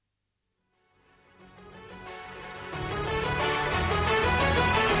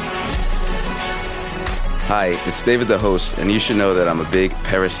Hi, it's David the host, and you should know that I'm a big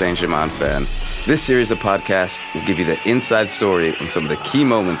Paris Saint-Germain fan. This series of podcasts will give you the inside story on some of the key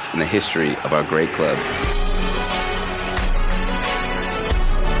moments in the history of our great club.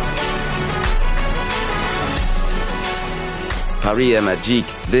 Paris est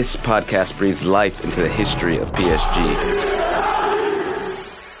magique. This podcast breathes life into the history of PSG.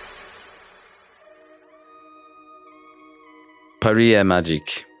 Paris est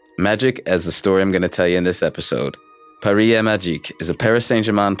magique. Magic as the story I'm going to tell you in this episode. Paris est magique is a Paris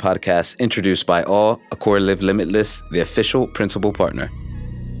Saint-Germain podcast introduced by Accor Live Limitless, the official principal partner.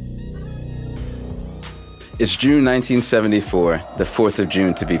 It's June 1974, the 4th of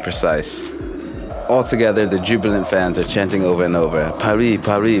June to be precise. Altogether, the jubilant fans are chanting over and over, Paris,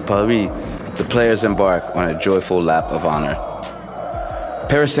 Paris, Paris. The players embark on a joyful lap of honor.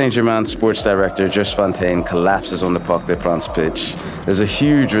 Paris Saint-Germain sports director Just Fontaine collapses on the Parc des Princes pitch. There's a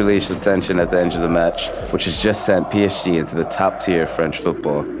huge release of tension at the end of the match, which has just sent PSG into the top tier of French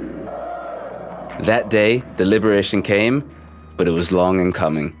football. That day, the liberation came, but it was long in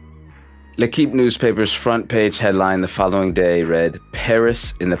coming. L'Équipe newspaper's front page headline the following day read,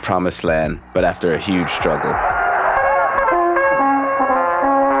 Paris in the Promised Land, but after a huge struggle.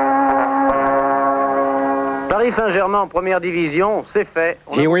 Paris Saint-Germain en première division, c'est fait.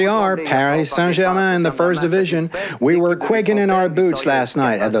 Here we are, Paris Saint-Germain in the first division. We were quickening our boots last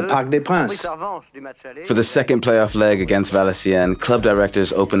night at the Parc des Princes. For the second playoff leg against Valenciennes, club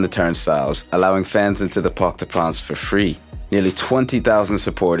directors opened the turnstiles, allowing fans into the Parc des Princes for free. Nearly 20,000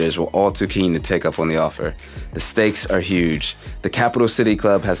 supporters were all too keen to take up on the offer. The stakes are huge. The capital city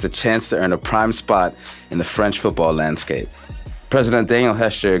club has the chance to earn a prime spot in the French football landscape. President Daniel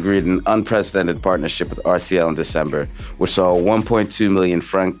Hester agreed an unprecedented partnership with RTL in December, which saw a 1.2 million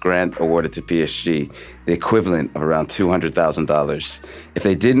franc grant awarded to PSG, the equivalent of around $200,000. If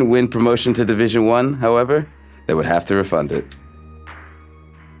they didn't win promotion to Division 1, however, they would have to refund it.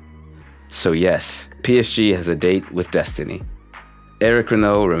 So yes, PSG has a date with destiny. Eric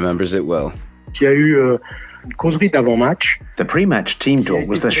Renault remembers it well. Il y a eu une causerie d'avant-match. The pre-match team talk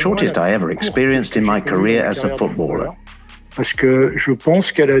was the shortest I ever experienced in my career as a footballer. Parce que je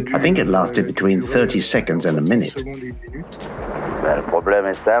pense qu'elle a dû. I think it lasted between 30 seconds and a minute.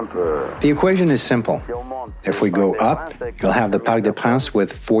 The equation is simple. If we go up, you'll have the Parc des Princes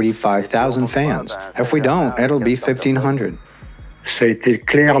with 45,000 fans. If we don't, it'll be 1,500. Ça a été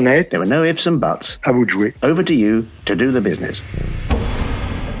clair, net. There were no ifs and buts. À vous de jouer. Over to you to do the business.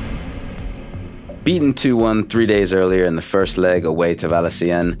 Beaten 2-1 3 days earlier in the first leg away to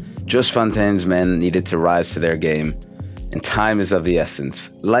Valenciennes, Just Fontaine's men needed to rise to their game. And time is of the essence.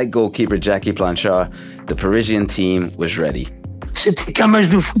 Like goalkeeper Jackie Blanchard, the Parisian team was ready. C'était qu'un match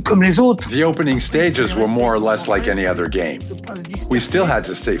de foot comme les autres. The opening stages were more or less like any other game. We still had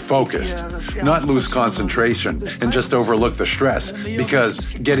to stay focused, not lose concentration, and just overlook the stress, because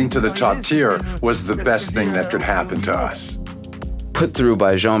getting to the top tier was the best thing that could happen to us. Put through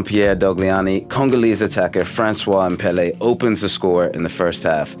by Jean-Pierre Dogliani, Congolese attacker Francois Mpele opens the score in the first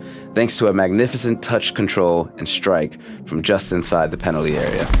half, thanks to a magnificent touch control and strike from just inside the penalty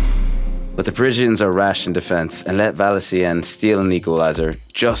area. But the Parisians are rash in defense and let Valenciennes steal an equalizer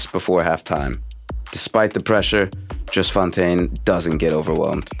just before halftime. Despite the pressure, Just Fontaine doesn't get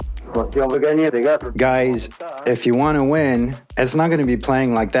overwhelmed. Guys, if you want to win, it's not going to be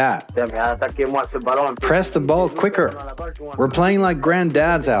playing like that. Press the ball quicker. We're playing like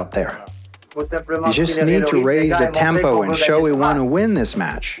granddads out there. You just need to raise the tempo and show we want to win this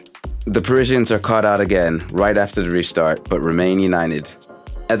match. The Parisians are caught out again right after the restart, but remain united.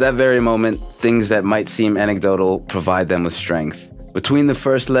 At that very moment, things that might seem anecdotal provide them with strength. Between the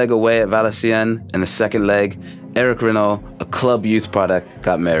first leg away at Valenciennes and the second leg, Eric Renault, a club youth product,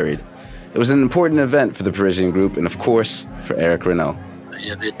 got married. It was an important event for the Parisian group and, of course, for Eric Renault.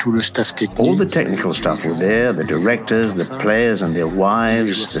 All the technical staff were there, the directors, the players and their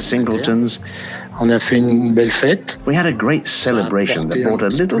wives, the singletons. On a fait une belle fête. We had a great celebration that brought a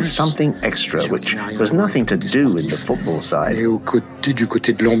little something extra, which was nothing to do with the football side, Du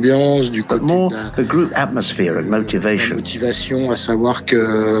côté de l'ambiance, du but côté more de the group atmosphere and motivation. motivation, à savoir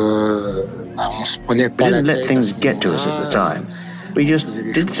que on se prenait We pas la didn't let tête. things get to us at the time. We just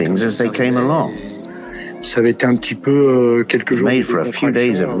did things as they came along. Ça avait été un petit peu quelques jours. Made for a few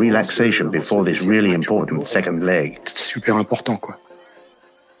days of relaxation before this really important second leg. C'était super important, quoi.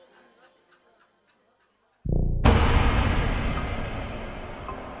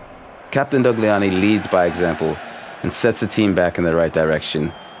 Captain Dogliani leads by example and sets the team back in the right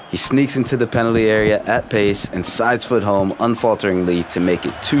direction. He sneaks into the penalty area at pace and sidesfoot home unfalteringly to make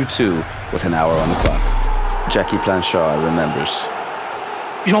it 2-2 with an hour on the clock. Jackie Blanchard remembers.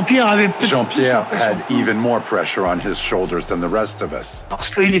 Jean-Pierre had even more pressure on his shoulders than the rest of us.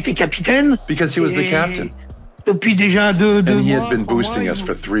 Because he was the captain. And he had been boosting us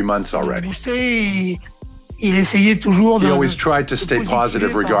for 3 months already. He always tried to stay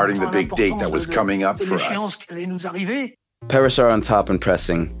positive regarding the big date that was coming up for us. Paris are on top and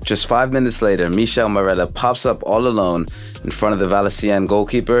pressing. Just 5 minutes later, Michel Morella pops up all alone in front of the Valenciennes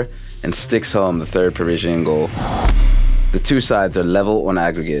goalkeeper and sticks home the third Parisian goal. The two sides are level on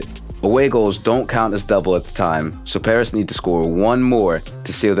aggregate. Away goals don't count as double at the time, so Paris need to score one more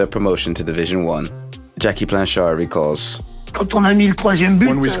to seal their promotion to Division 1. Jackie Blanchard recalls.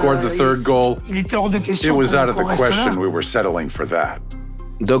 When we scored the third goal, it was out of the question we were settling for that.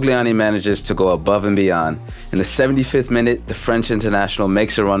 Dogliani manages to go above and beyond. In the 75th minute, the French international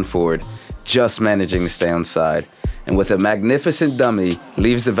makes a run forward, just managing to stay onside, and with a magnificent dummy,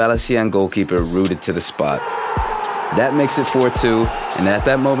 leaves the Valenciennes goalkeeper rooted to the spot. That makes it 4-2, and at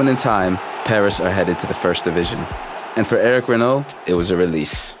that moment in time, Paris are headed to the first division. And for Eric Renaud, it was a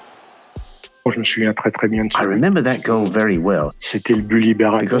release. I remember that goal very well,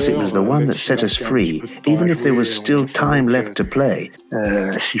 because it was the one that set us free, even if there was still time left to play.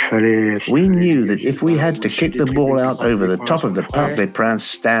 We knew that if we had to kick the ball out over the top of the Parc des Princes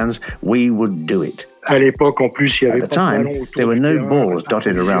stands, we would do it. At the time, there were no balls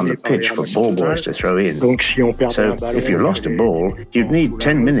dotted around the pitch for ball boys to throw in. So, if you lost a ball, you'd need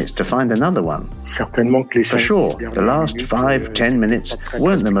 10 minutes to find another one. For sure, the last 5-10 minutes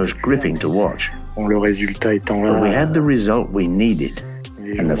weren't the most gripping to watch. But we had the result we needed,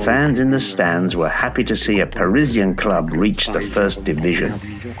 and the fans in the stands were happy to see a Parisian club reach the first division.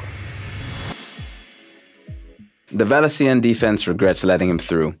 The Valenciennes defense regrets letting him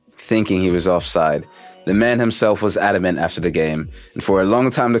through, thinking he was offside. The man himself was adamant after the game, and for a long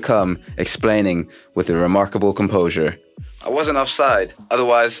time to come, explaining with a remarkable composure, "I wasn't offside,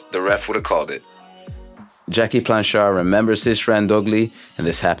 otherwise the ref would have called it." Jackie Blanchard remembers his friend Dogly and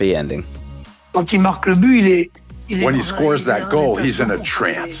this happy ending. When he scores that goal, he's in a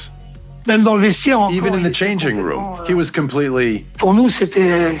trance. Even in the changing room, he was completely...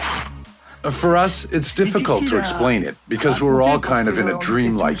 For us, it's difficult to explain it, because we were all kind of in a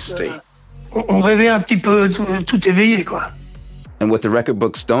dreamlike state. And what the record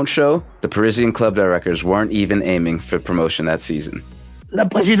books don't show, the Parisian club directors weren't even aiming for promotion that season.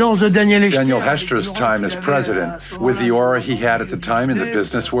 Daniel Hester's time as president, with the aura he had at the time in the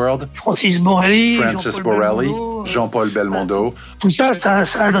business world, Francis Borelli, Jean-Paul Belmondo,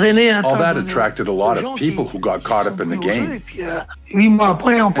 all that attracted a lot of people who got caught up in the game.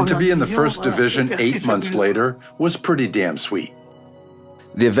 And to be in the first division 8 months later was pretty damn sweet.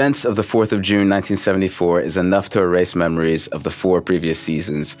 The events of the 4th of June 1974 is enough to erase memories of the 4 previous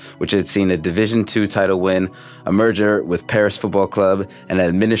seasons, which had seen a Division II title win, a merger with Paris Football Club, and an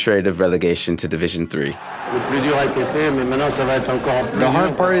administrative relegation to Division III. The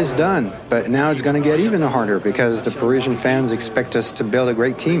hard part is done, but now it's going to get even harder because the Parisian fans expect us to build a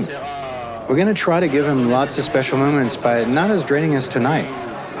great team. We're going to try to give them lots of special moments, but not as draining as tonight.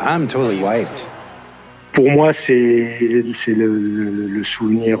 I'm totally wiped. Pour moi, c'est le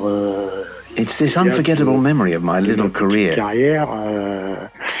souvenir. It's this unforgettable memory of my little career.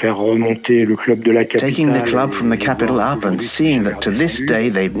 Faire remonter le club de la capitale. Taking the club from the capital up and seeing that to this day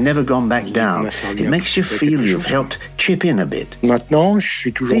they've never gone back down. It makes you feel you've helped chip in a bit.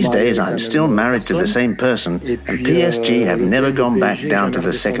 These days I'm still married to the same person, and PSG have never gone back down to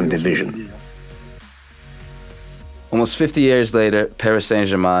the second division. Almost 50 years later, Paris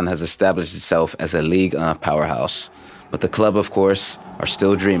Saint-Germain has established itself as a Ligue 1 powerhouse. But the club, of course, are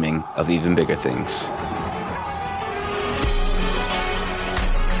still dreaming of even bigger things.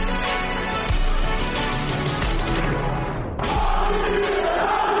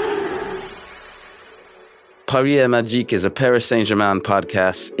 Paris Magique is a Paris Saint-Germain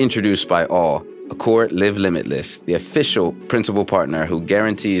podcast introduced by all. Accor Live Limitless, the official principal partner who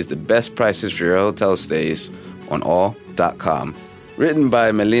guarantees the best prices for your hotel stays on all.com. Written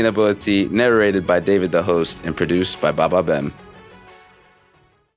by Mélina Boetti, narrated by David the host, and produced by Bababam.